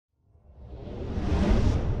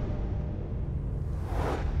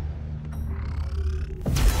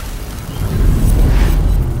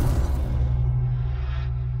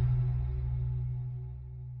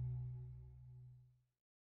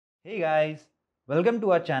guys, welcome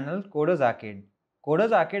to our channel CodersArcade.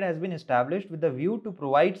 CodersArcade has been established with the view to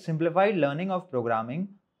provide simplified learning of programming,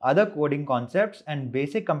 other coding concepts and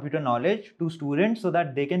basic computer knowledge to students so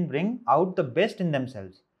that they can bring out the best in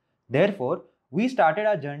themselves. Therefore, we started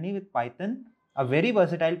our journey with Python, a very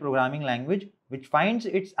versatile programming language which finds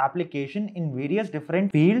its application in various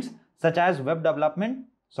different fields such as web development,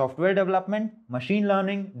 software development, machine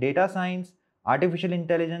learning, data science, artificial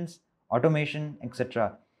intelligence, automation,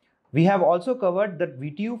 etc. We have also covered the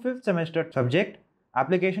VTU 5th semester subject,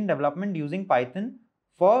 application development using Python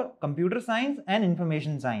for computer science and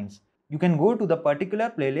information science. You can go to the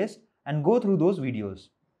particular playlist and go through those videos.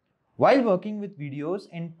 While working with videos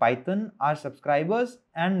in Python, our subscribers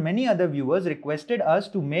and many other viewers requested us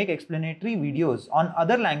to make explanatory videos on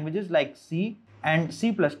other languages like C and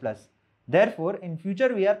C++. Therefore, in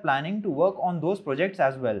future we are planning to work on those projects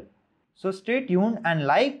as well. So stay tuned and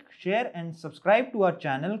like, share and subscribe to our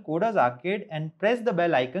channel CodersArcade and press the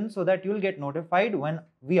bell icon so that you will get notified when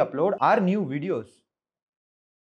we upload our new videos.